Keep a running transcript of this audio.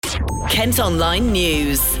Kent Online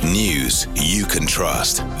News. News you can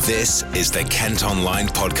trust. This is the Kent Online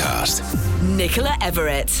Podcast. Nicola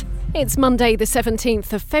Everett. It's Monday the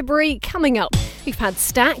 17th of February. Coming up, we've had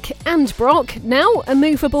Stack and Brock. Now a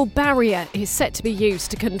movable barrier is set to be used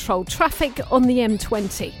to control traffic on the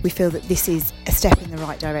M20. We feel that this is a step in the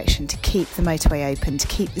right direction to keep the motorway open, to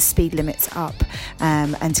keep the speed limits up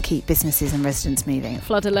and to keep businesses and residents moving.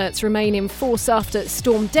 Flood alerts remain in force after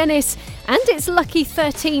Storm Dennis, and it's lucky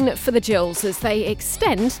 13 for the Gills as they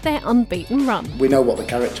extend their unbeaten run. We know what the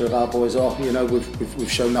character of our boys are. You know, we've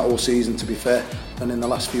shown that all season, to be fair, and in the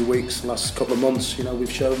last few weeks, last couple of months, you know,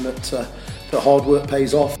 we've shown that hard work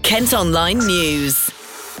pays off. Kent Online News.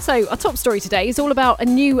 So our top story today is all about a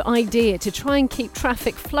new idea to try and keep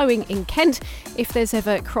traffic flowing in Kent if there's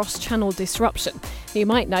ever cross-channel disruption. You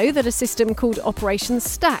might know that a system called Operation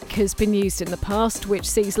Stack has been used in the past, which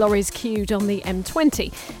sees lorries queued on the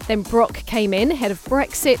M20. Then Brock came in ahead of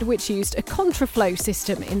Brexit, which used a contraflow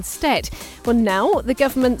system instead. Well, now the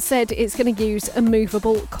government said it's going to use a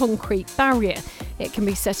movable concrete barrier. It can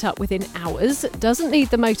be set up within hours, doesn't need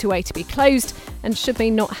the motorway to be closed, and should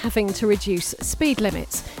mean not having to reduce speed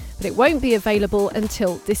limits. But it won't be available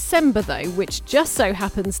until December, though, which just so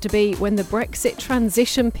happens to be when the Brexit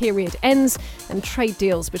transition period ends and trade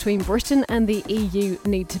deals between Britain and the EU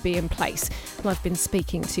need to be in place. Well, I've been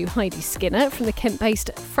speaking to Heidi Skinner from the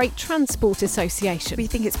Kent-based Freight Transport Association. We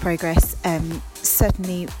think it's progress.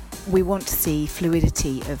 Certainly, we want to see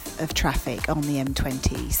fluidity of traffic on the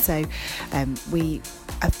M20. So we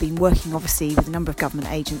have been working obviously with a number of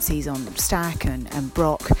government agencies on Stack and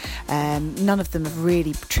Brock. None of them have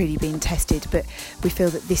really truly been tested, but we feel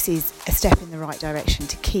that this is a step in the right direction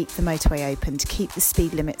to keep the motorway open, to keep the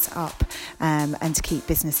speed limits up and to keep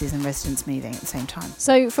businesses and residents moving at the same time.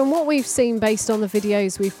 So from what we've seen based on the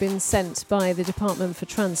videos we've been sent by the Department for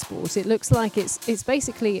Transport, it looks like it's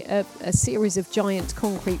basically a series of giant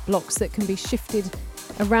concrete blocks that can be shifted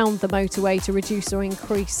around the motorway to reduce or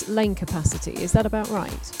increase lane capacity. Is that about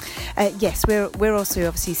right? Yes, we're also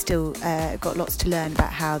obviously still got lots to learn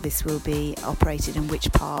about how this will be operated and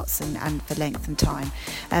which parts and for length and time.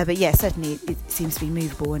 But yeah, certainly it seems to be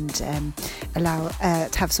movable and allow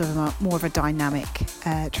to have sort of more of a dynamic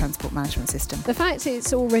transport management system. The fact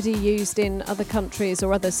it's already used in other countries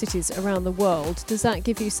or other cities around the world, does that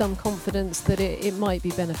give you some confidence that it might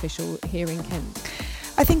be beneficial here in Kent?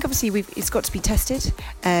 I think obviously it's got to be tested,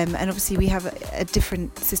 and obviously we have a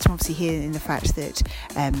different system obviously here in the fact that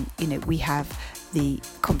we have the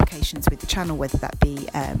complications with the channel, whether that be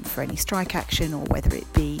for any strike action or whether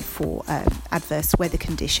it be for adverse weather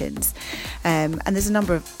conditions, and there's a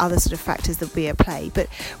number of other sort of factors that will be at play, but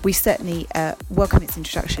we certainly welcome its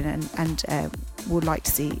introduction and would like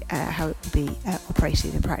to see how it will be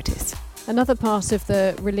operated in practice. Another part of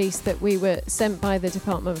the release that we were sent by the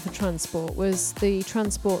Department for Transport was the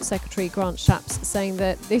Transport Secretary Grant Shapps saying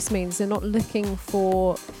that this means they're not looking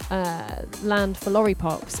for land for lorry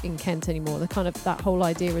parks in Kent anymore. That whole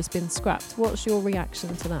idea has been scrapped. What's your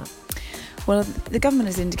reaction to that? Well, the government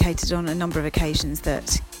has indicated on a number of occasions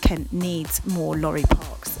that Kent needs more lorry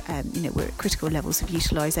parks. We're at critical levels of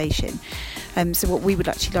utilisation. So what we would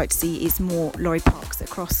actually like to see is more lorry parks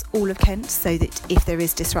across all of Kent so that if there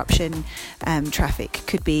is disruption, traffic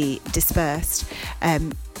could be dispersed.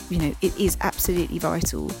 It is absolutely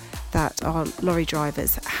vital that our lorry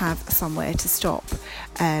drivers have somewhere to stop.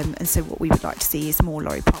 And so what we would like to see is more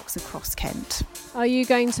lorry parks across Kent. Are you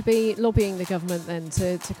going to be lobbying the government then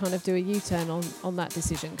to kind of do a U-turn on that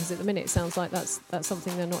decision? Because at the minute it sounds like that's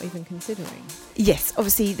something they're not even considering. Yes,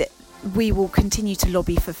 obviously we will continue to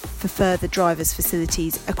lobby for further drivers'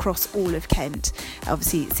 facilities across all of Kent.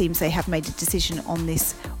 Obviously, it seems they have made a decision on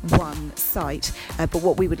this one site, but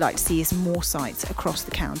what we would like to see is more sites across the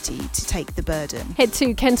county to take the burden. Head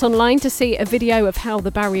to Kent Online to see a video of how the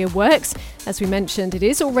barrier works. As we mentioned, it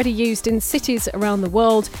is already used in cities around the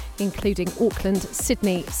world, including Auckland,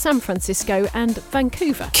 Sydney, San Francisco and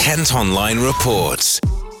Vancouver. Kent Online reports.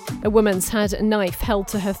 A woman's had a knife held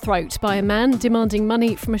to her throat by a man demanding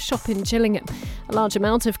money from a shop in Gillingham. A large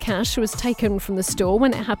amount of cash was taken from the store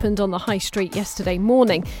when it happened on the high street yesterday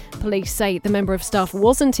morning. Police say the member of staff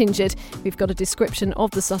wasn't injured. We've got a description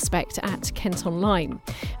of the suspect at Kent Online.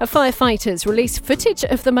 Firefighters released footage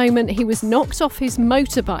of the moment he was knocked off his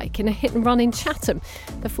motorbike in a hit and run in Chatham.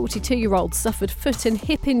 The 42-year-old suffered foot and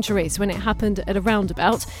hip injuries when it happened at a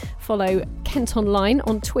roundabout. Follow Kent Online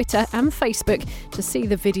on Twitter and Facebook to see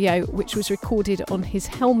the video, which was recorded on his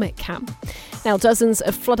helmet cam. Now, dozens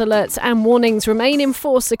of flood alerts and warnings remain in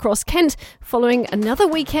force across Kent following another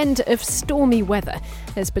weekend of stormy weather.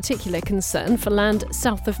 There's particular concern for land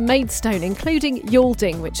south of Maidstone, including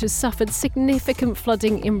Yalding, which has suffered significant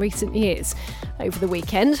flooding in in recent years. Over the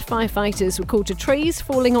weekend, firefighters were called to trees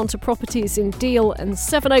falling onto properties in Deal and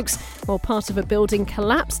Sevenoaks, while part of a building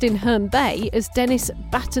collapsed in Herne Bay as Dennis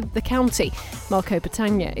battered the county. Marco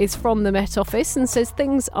Patagna is from the Met Office and says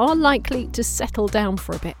things are likely to settle down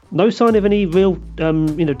for a bit. No sign of any real,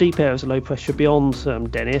 deep areas of low pressure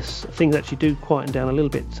beyond Dennis. Things actually do quieten down a little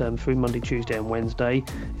bit through Monday, Tuesday and Wednesday.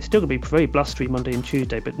 It's still going to be very blustery Monday and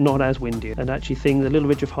Tuesday, but not as windy. And actually the little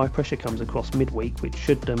ridge of high pressure comes across midweek, which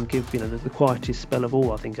should give the quietest spell of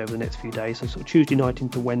all, I think, over the next few days. So sort of Tuesday night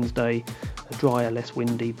into Wednesday, a drier, less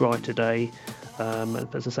windy, brighter day.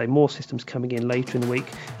 As I say, more systems coming in later in the week.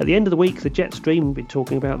 At the end of the week, the jet stream we've been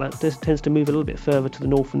talking about, that tends to move a little bit further to the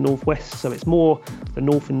north and northwest, so it's more the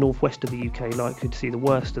north and northwest of the UK likely to see the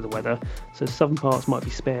worst of the weather, so southern parts might be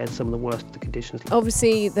spared some of the worst of the conditions.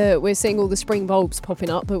 Obviously we're seeing all the spring bulbs popping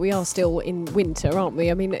up, but we are still in winter, aren't we?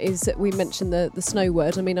 I mean, we mentioned the snow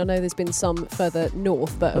word. I mean, I know there's been some further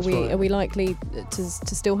north, but are we likely to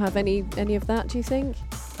still have any of that, do you think?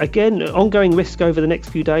 Again, ongoing risk over the next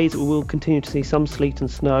few days. We will continue to see some sleet and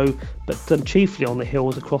snow, but chiefly on the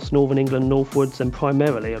hills across northern England, northwards, and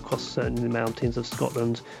primarily across the mountains of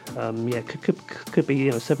Scotland. Could be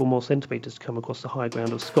several more centimetres to come across the high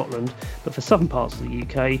ground of Scotland. But for southern parts of the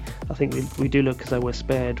UK, I think we do look as though we're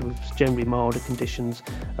spared with generally milder conditions.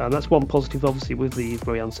 That's one positive, obviously, with the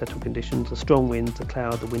very unsettled conditions. The strong winds, the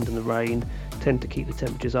cloud, the wind and the rain tend to keep the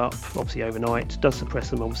temperatures up, obviously overnight. It does suppress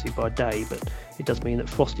them, obviously, by day, but it does mean that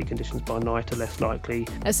frosty conditions by night are less likely.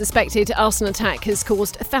 A suspected arson attack has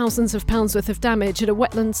caused thousands of pounds worth of damage at a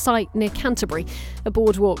wetland site near Canterbury. A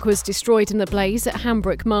boardwalk was destroyed in the blaze at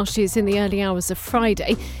Hambrook Marshes in the early hours of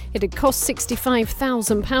Friday. It had cost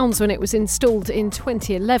 £65,000 when it was installed in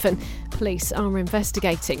 2011. Police are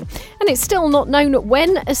investigating. And it's still not known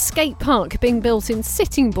when a skate park being built in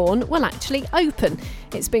Sittingbourne will actually open.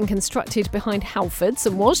 It's been constructed behind Halfords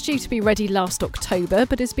and was due to be ready last October,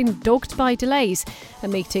 but has been dogged by delays. A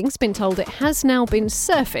meeting's been told it has now been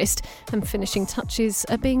surfaced and finishing touches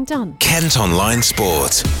are being done. Kent Online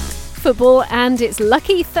Sport. Football, and it's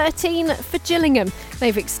lucky 13 for Gillingham.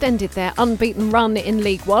 They've extended their unbeaten run in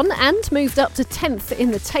League One and moved up to 10th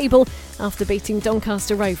in the table after beating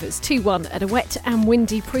Doncaster Rovers 2-1 at a wet and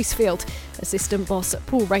windy Priestfield. Assistant boss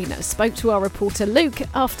Paul Rayner spoke to our reporter Luke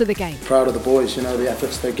after the game. Proud of the boys, the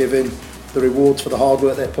efforts they're giving, the rewards for the hard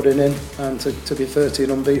work they're putting in, and to be 13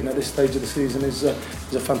 unbeaten at this stage of the season is a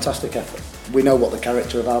fantastic effort. We know what the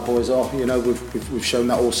character of our boys are. We've shown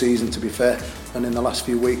that all season, to be fair, and in the last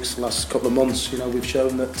few weeks, last couple of months, we've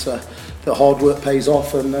shown that hard work pays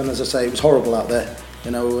off. And as I say, it was horrible out there,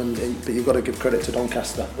 but you've got to give credit to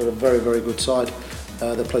Doncaster. They're a very, very good side.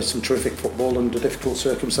 They played some terrific football under difficult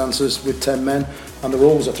circumstances with 10 men, and they're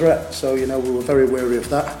always a threat. So we were very wary of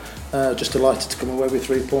that. Just delighted to come away with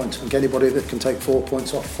 3 points. I think anybody that can take 4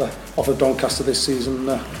 points off of Doncaster this season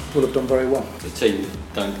will have done very well. The team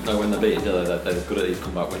don't know when they're beaten, do they? They're good at these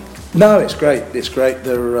comeback wins. No, it's great. It's great.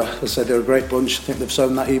 They're, as I said, they're a great bunch. I think they've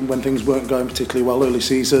shown that even when things weren't going particularly well early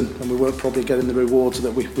season, and we weren't probably getting the rewards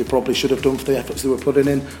that we probably should have done for the efforts they were putting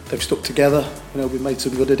in. They've stuck together. We've made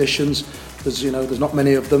some good additions. There's not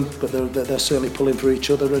many of them, but they're certainly pulling for each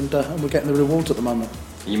other, and we're getting the rewards at the moment.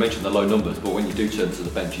 You mentioned the low numbers, but when you do turn to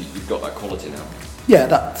the bench, you've got that quality now. Yeah,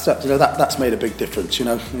 that's made a big difference.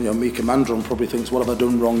 Mika Mandron probably thinks, what have I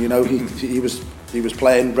done wrong? He was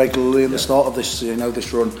playing regularly in the start of this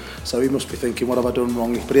this run, so he must be thinking, what have I done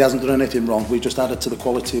wrong? But he hasn't done anything wrong. We just added to the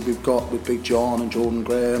quality we've got with Big John and Jordan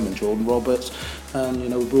Graham and Jordan Roberts, and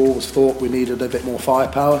we always thought we needed a bit more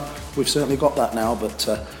firepower. We've certainly got that now, but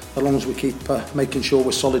as long as we keep making sure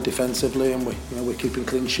we're solid defensively and we're keeping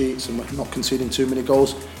clean sheets and we're not conceding too many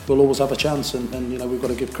goals, we'll always have a chance. And we've got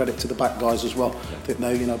to give credit to the back guys as well. I think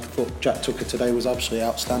I thought Jack Tucker today was absolutely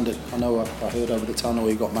outstanding. I know I heard over the tunnel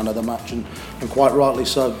he got man of the match and quite rightly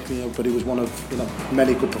so. But he was one of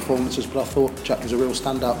many good performances. But I thought Jack was a real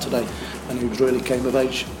standout today, and he really came of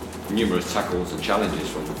age. Numerous tackles and challenges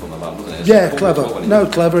from the man, wasn't it? Yeah, clever.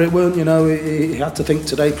 Clever it weren't. He had to think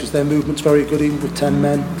today because their movement's very good. Even with 10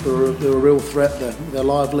 men, they're a real threat. They're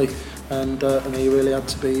lively, and he really had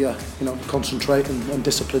to be concentrate and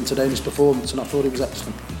discipline today in his performance. And I thought he was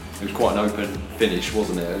excellent. It was quite an open finish,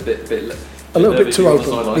 wasn't it? A little bit too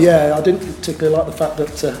open. Yeah, I didn't particularly like the fact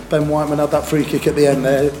that Ben Whiteman had that free kick at the end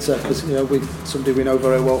there, because somebody we know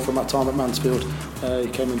very well from our time at Mansfield. He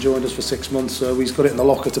came and joined us for 6 months, so he's got it in the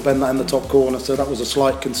locker to bend that in the top corner, so that was a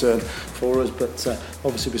slight concern for us, but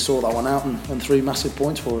obviously we saw that one out and 3 massive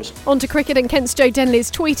points for us. On to cricket, and Kent's Joe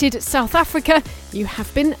Denley's tweeted, South Africa, you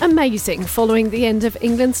have been amazing following the end of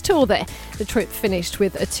England's tour there. The trip finished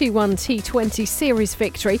with a 2-1 T20 series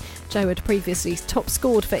victory. Joe had previously top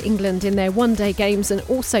scored for England in their one-day games and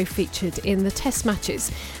also featured in the test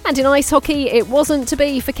matches. And in ice hockey, it wasn't to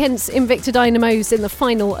be for Kent's Invicta Dynamos in the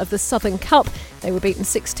final of the Southern Cup. They were beaten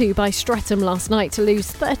 6-2 by Streatham last night to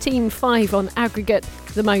lose 13-5 on aggregate.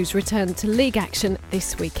 The Moes return to league action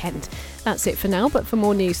this weekend. That's it for now, but for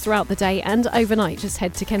more news throughout the day and overnight, just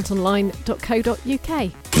head to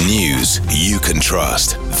kentonline.co.uk. News you can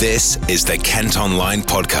trust. This is the Kent Online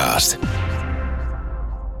Podcast.